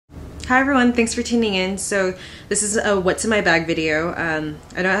Hi everyone, thanks for tuning in. So this is a what's in my bag video.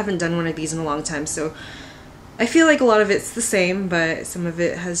 I haven't done one of these in a long time, so I feel like a lot of it's the same, but some of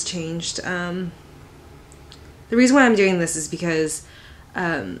it has changed. The reason why I'm doing this is because,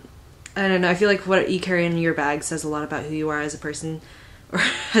 I don't know, I feel like what you carry in your bag says a lot about who you are as a person, or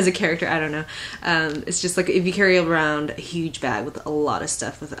as a character, I don't know. It's just like if you carry around a huge bag with a lot of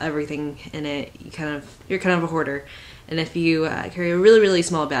stuff, with everything in it, you're kind of a hoarder. And if you carry a really, really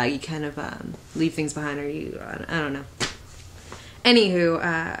small bag, you kind of leave things behind, or I don't know.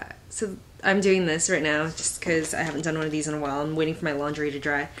 Anywho, so I'm doing this right now just because I haven't done one of these in a while. I'm waiting for my laundry to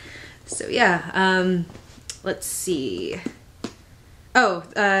dry. So yeah, let's see. Oh,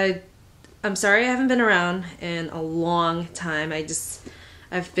 I'm sorry I haven't been around in a long time.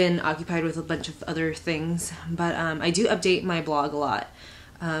 I've been occupied with a bunch of other things, but I do update my blog a lot.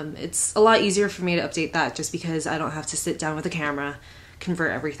 It's a lot easier for me to update that just because I don't have to sit down with a camera,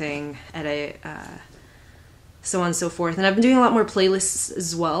 convert everything, edit, so on and so forth. And I've been doing a lot more playlists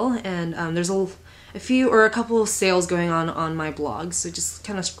as well, and there's a couple of sales going on my blog, so just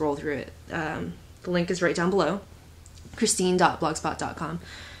kind of scroll through it. The link is right down below, chrissstttiiine.blogspot.com.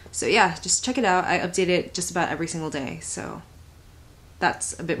 So yeah, just check it out. I update it just about every single day, so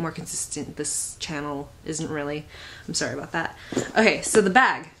that's a bit more consistent. This channel isn't really. I'm sorry about that. Okay, so the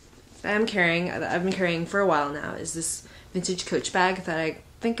bag that I've been carrying for a while now, is this vintage Coach bag that I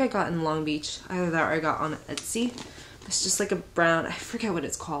think I got in Long Beach. Either that or I got on Etsy. It's just like a brown, I forget what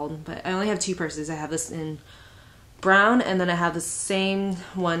it's called, but I only have two purses. I have this in brown, and then I have the same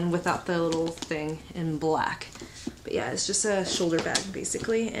one without the little thing in black. But yeah, it's just a shoulder bag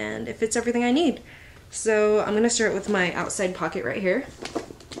basically, and it fits everything I need. So I'm going to start with my outside pocket right here,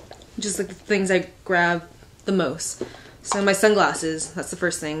 just like the things I grab the most. So my sunglasses, that's the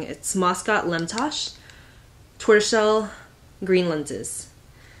first thing. It's Moscot Lemtosh tortoiseshell green lenses.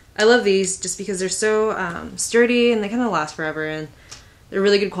 I love these just because they're so sturdy, and they kind of last forever, and they're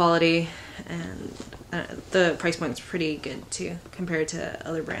really good quality, and the price point's pretty good too compared to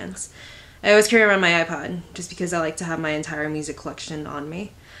other brands. I always carry around my iPod just because I like to have my entire music collection on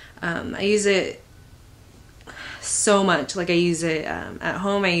me. I use it so much. Like I use it at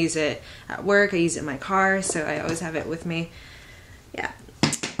home, I use it at work, I use it in my car, so I always have it with me. Yeah.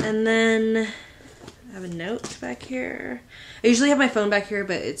 And then I have a note back here. I usually have my phone back here,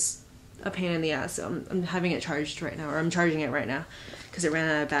 but it's a pain in the ass, so I'm having it charged right now, or I'm charging it right now because it ran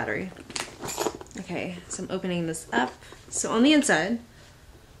out of battery. Okay, so I'm opening this up. So on the inside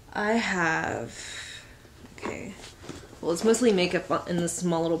I have, okay, well, it's mostly makeup in this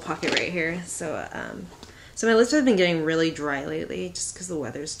small little pocket right here. So so my lips have been getting really dry lately just because the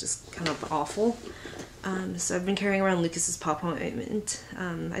weather's just kind of awful. So I've been carrying around Lucas's Pop Ointment.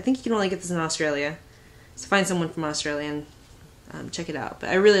 I think you can only get this in Australia. So find someone from Australia and check it out. But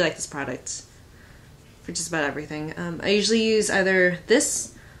I really like this product for just about everything. I usually use either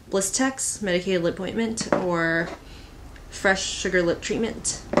this, Blistex Medicated Lip Ointment, or Fresh Sugar Lip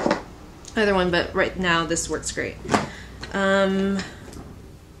Treatment. Either one, but right now this works great.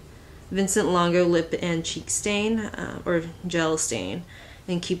 Vincent Longo Lip and Cheek Stain, or Gel Stain,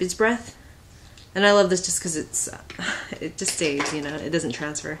 and Cupid's Breath. And I love this just because it just stays, you know, it doesn't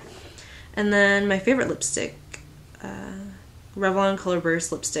transfer. And then my favorite lipstick, Revlon Color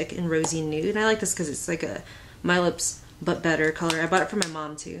Burst lipstick in Rosy Nude. And I like this because it's like a My Lips But Better color. I bought it for my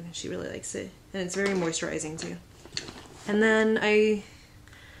mom too. She really likes it. And it's very moisturizing too. And then I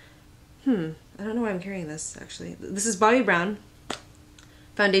don't know why I'm carrying this actually. This is Bobbi Brown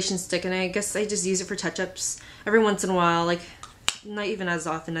foundation stick, and I guess I just use it for touch-ups every once in a while, like not even as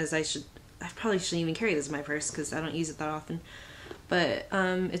often as I should. I probably shouldn't even carry this in my purse because I don't use it that often. But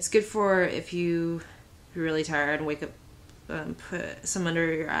it's good for if you're really tired and wake up, put some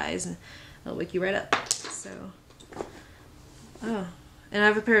under your eyes and it'll wake you right up. So, oh, and I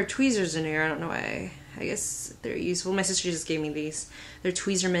have a pair of tweezers in here. I don't know why. I guess they're useful. My sister just gave me these. They're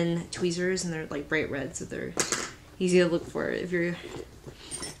Tweezerman tweezers, and they're like bright red, so they're easy to look for if you're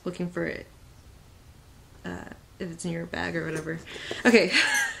looking for it, if it's in your bag or whatever. Okay,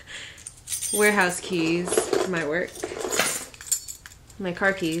 warehouse keys for my work, my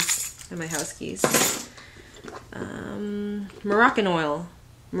car keys, and my house keys. Moroccan oil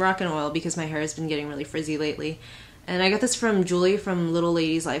because my hair has been getting really frizzy lately. And I got this from Julie from Little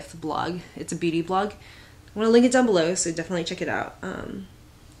Lady's Life blog. It's a beauty blog. I'm going to link it down below, so definitely check it out.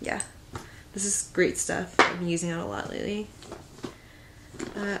 Yeah, this is great stuff. I've been using it a lot lately.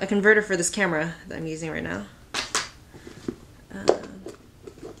 A converter for this camera that I'm using right now.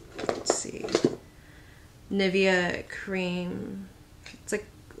 Let's see. Nivea cream. It's like,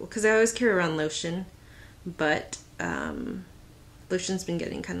 because I always carry around lotion, but lotion's been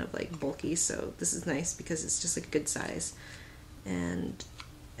getting kind of like bulky, so this is nice because it's just like a good size. And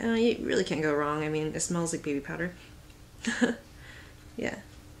you really can't go wrong. I mean, it smells like baby powder. Yeah.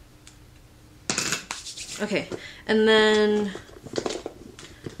 Okay, and then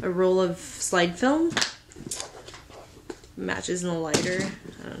a roll of slide film. Matches in a lighter.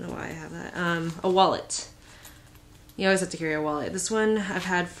 I don't know why I have that. A wallet. You always have to carry a wallet. This one I've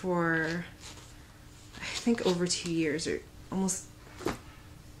had for, I think, over 2 years, or almost,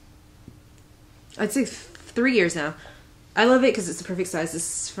 I'd say 3 years now. I love it because it's the perfect size.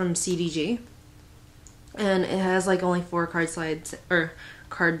 This is from CDG. And it has like only 4 card slides, or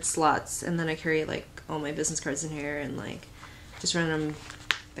card slots, and then I carry like all my business cards in here and like just random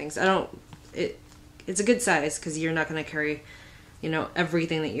things. It's a good size because you're not going to carry, you know,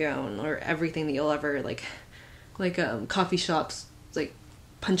 everything that you own or everything that you'll ever like coffee shops, like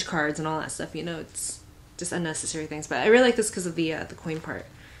punch cards and all that stuff, you know. It's just unnecessary things. But I really like this because of the coin part,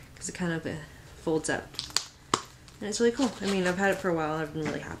 because it kind of folds up. And it's really cool. I mean, I've had it for a while. I've been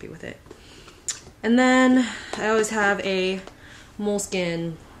really happy with it. And then I always have a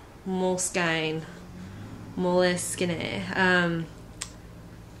moleskine.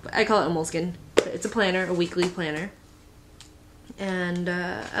 I call it a moleskine. It's a planner, a weekly planner. And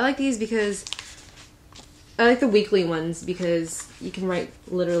I like these because I like the weekly ones because you can write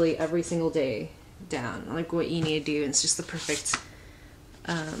literally every single day down, like what you need to do. It's just the perfect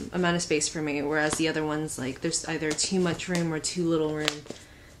amount of space for me, whereas the other ones, like, there's either too much room or too little room.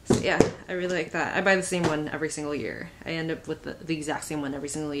 So yeah, I really like that. I buy the same one every single year. I end up with the exact same one every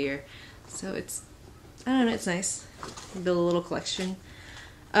single year. So it's, I don't know, it's nice. Build a little collection.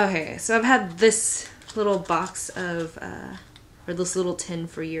 Okay, so I've had this little box of, or this little tin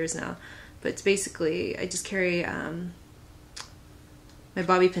for years now. But it's basically, I just carry my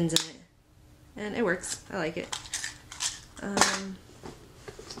bobby pins in it. And it works. I like it.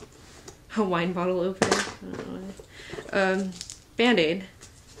 A wine bottle opener. I don't know. Band-Aid.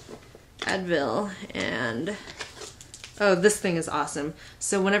 Advil. And oh, this thing is awesome.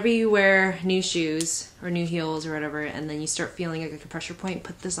 So whenever you wear new shoes or new heels or whatever, and then you start feeling like a pressure point,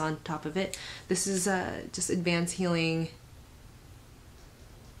 put this on top of it. This is just advanced healing.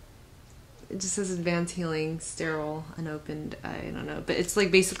 It just says advanced healing, sterile, unopened. I don't know, but it's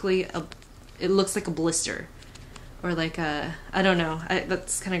like basically it looks like a blister, or like a, I don't know.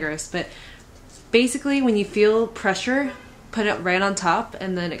 That's kind of gross, but basically when you feel pressure, put it right on top,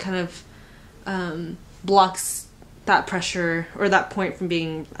 and then it kind of blocks that pressure or that point from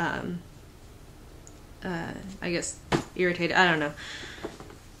being, I guess, irritated. I don't know.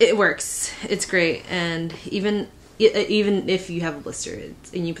 It works. It's great, and even if you have a blister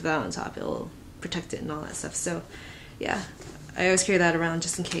and you put that on top, it'll protect it and all that stuff. So yeah, I always carry that around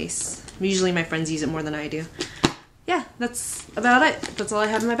just in case. Usually my friends use it more than I do. Yeah, that's about it. That's all I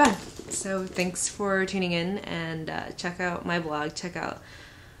have in my bag. So thanks for tuning in, and check out my blog, check out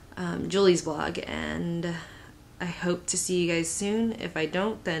Julie's blog, and I hope to see you guys soon. If I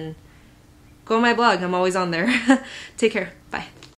don't, then go on my blog. I'm always on there. Take care. Bye.